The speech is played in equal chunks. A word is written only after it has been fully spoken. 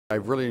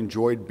I've really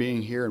enjoyed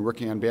being here and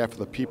working on behalf of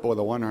the people of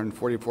the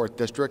 144th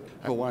District.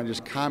 I want to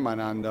just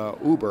comment on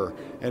Uber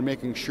and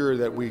making sure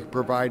that we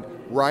provide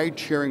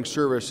ride-sharing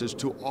services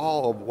to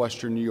all of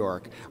Western New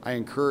York. I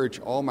encourage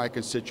all my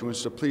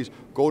constituents to please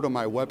go to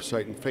my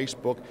website and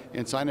Facebook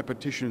and sign a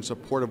petition in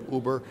support of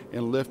Uber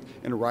and Lyft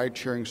and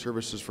ride-sharing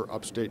services for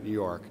upstate New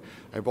York.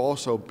 I've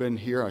also been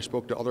here, I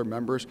spoke to other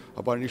members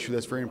about an issue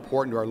that's very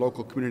important to our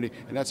local community,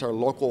 and that's our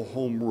local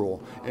home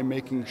rule, and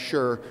making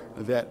sure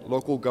that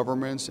local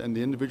governments and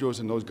the individuals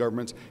in those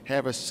governments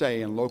have a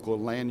say in local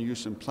land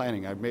use and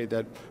planning. I've made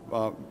that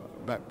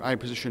my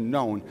position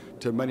known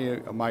to many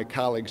of my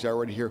colleagues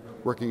already here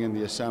working in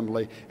the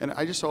Assembly. And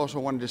I just also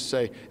wanted to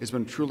say it's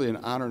been truly an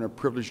honor and a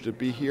privilege to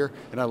be here,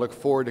 and I look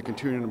forward to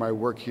continuing my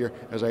work here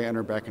as I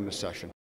enter back into session.